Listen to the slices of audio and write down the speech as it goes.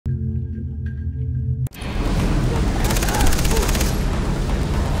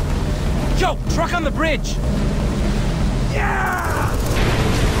Yo, truck on the bridge! Yeah!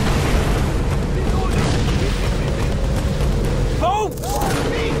 Boat!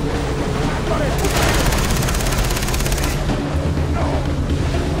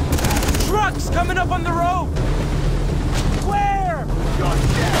 Trucks coming up on the road! Where?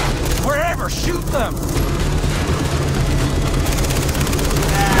 Wherever, shoot them!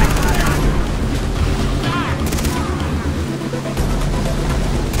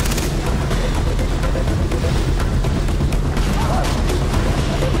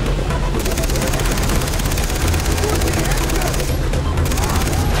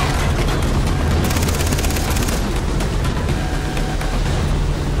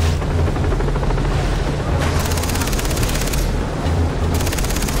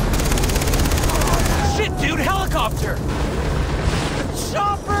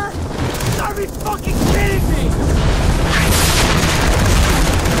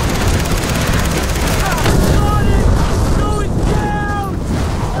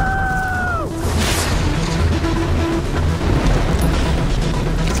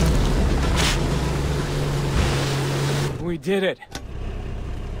 Did it.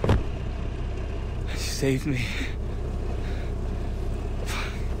 Saved me.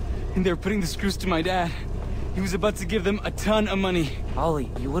 And they're putting the screws to my dad. He was about to give them a ton of money. Ollie,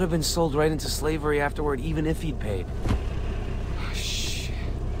 you would have been sold right into slavery afterward, even if he'd paid. Oh, shit.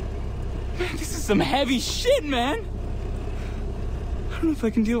 Man, this is some heavy shit, man! I don't know if I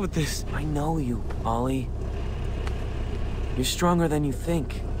can deal with this. I know you, Ollie. You're stronger than you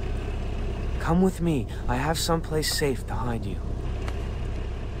think. Come with me. I have someplace safe to hide you.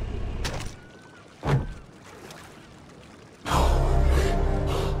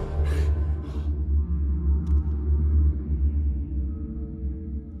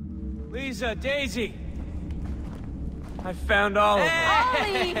 Lisa, Daisy! I found all of them.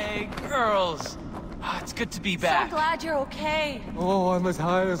 Hey, girls! Oh, it's good to be back. So glad you're okay. Oh, I'm as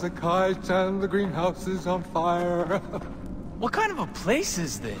high as a kite and the greenhouse is on fire. What kind of a place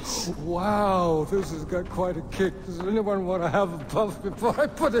is this? Wow, this has got quite a kick. Does anyone want to have a puff before I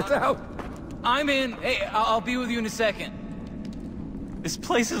put it out? I'm in. Hey, I'll be with you in a second. This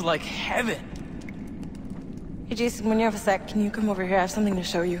place is like heaven. Hey, Jason, when you have a sec, can you come over here? I have something to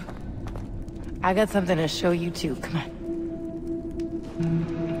show you. I got something to show you, too. Come on.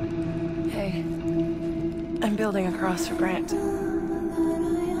 Hey. I'm building a cross for Grant.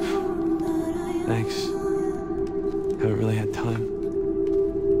 Thanks. Haven't really had time.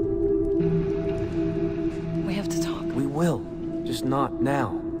 We have to talk. We will. Just not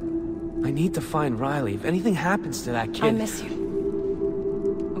now. I need to find Riley. If anything happens to that kid... I miss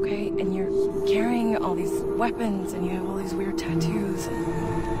you. Okay? And you're carrying all these weapons, and you have all these weird tattoos, and...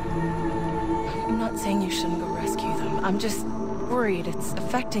 I'm not saying you shouldn't go rescue them. I'm just worried it's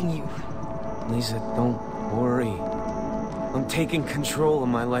affecting you. Lisa, don't worry. I'm taking control of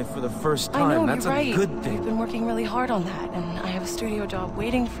my life for the first time. I know, That's you're right. a good thing. You've been working really hard on that, and I have a studio job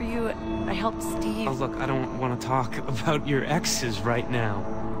waiting for you. I helped Steve. Oh, look, I don't want to talk about your exes right now.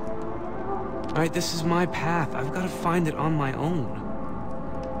 All right, this is my path. I've got to find it on my own.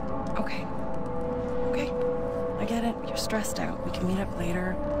 Okay. Okay. I get it. You're stressed out. We can meet up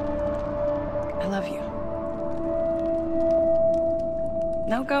later. I love you.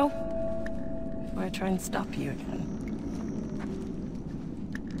 Now go. Before I try and stop you again.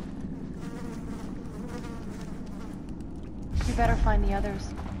 We better find the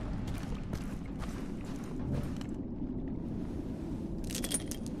others.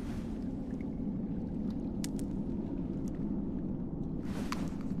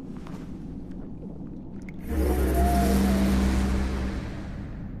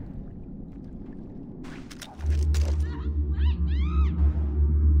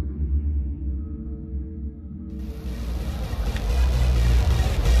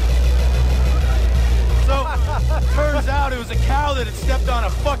 Turns out it was a cow that had stepped on a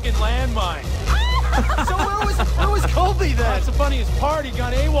fucking landmine. So where was Colby then? That's the funniest part. He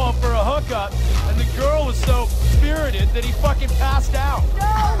got AWOL for a hookup, and the girl was so spirited that he fucking passed out.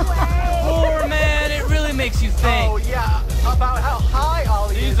 No way! Poor man, it really makes you think. Oh, yeah, about how high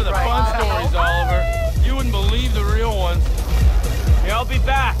Ollie is. These are the right fun now. stories, Oliver. You wouldn't believe the real ones. Yeah, I'll be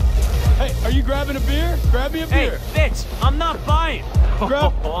back. Hey, are you grabbing a beer? Grab me a beer. Hey, bitch, I'm not buying.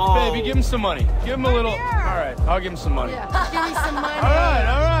 Grab, baby, give him some money. Give him a little. All right, I'll give him some money. Yeah, give me some money.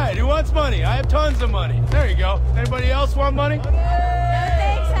 All right. Who wants money? I have tons of money. There you go. Anybody else want money? No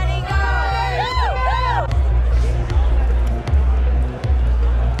thanks, honey.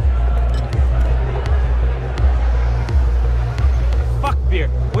 Go! Fuck beer.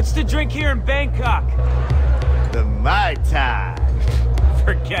 What's the drink here in Bangkok? The Mai Tai.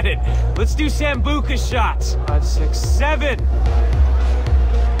 Forget it. Let's do Sambuca shots. 5, 6, 7.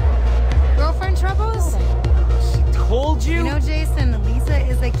 Girlfriend troubles? She told you? You know, Jason, Lisa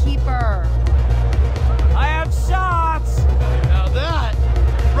is a keeper. I have shots. Now that,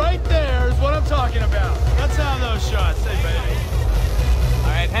 right there, is what I'm talking about. Let's have those shots, hey, baby. All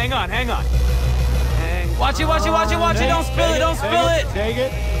right, hang on. Watch it. Don't spill it. Don't spill it. Take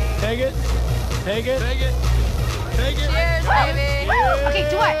it. Cheers, baby. Okay,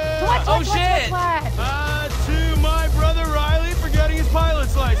 to what? Oh, shit. To my brother Riley for getting his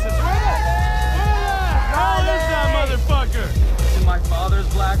pilot's license. Where that? Oh, there's that motherfucker. To my father's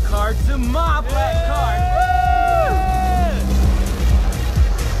black card. To my black card.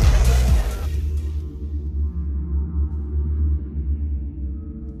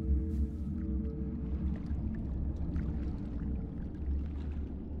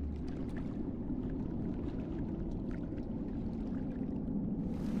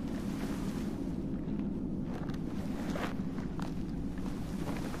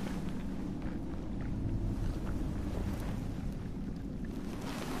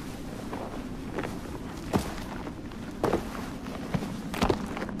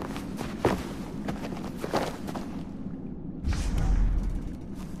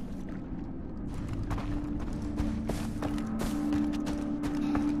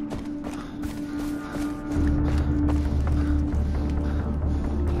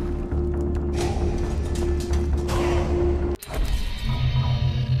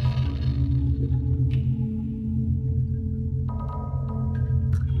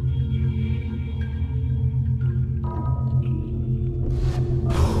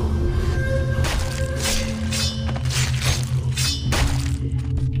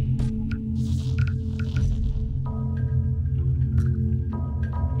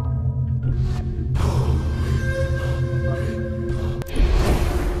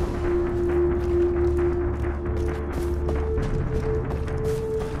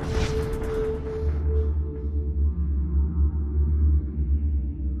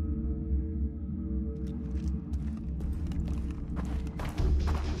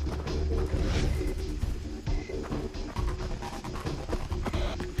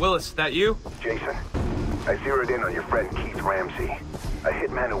 Willis, that you? Jason, I zeroed in on your friend Keith Ramsey. A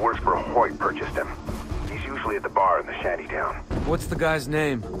hitman who works for Hoyt purchased him. He's usually at the bar in the shantytown. What's the guy's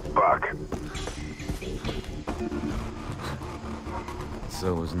name? Buck.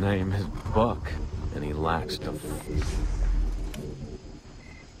 So his name is Buck, and he lacks the...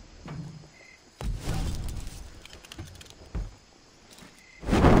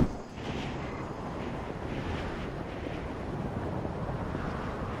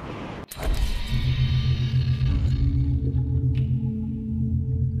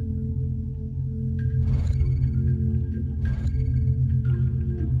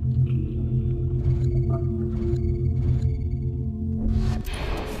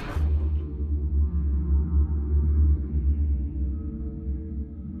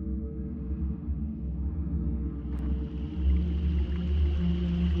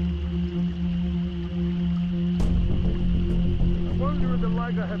 Wonder the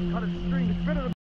Liger has cut its string to fit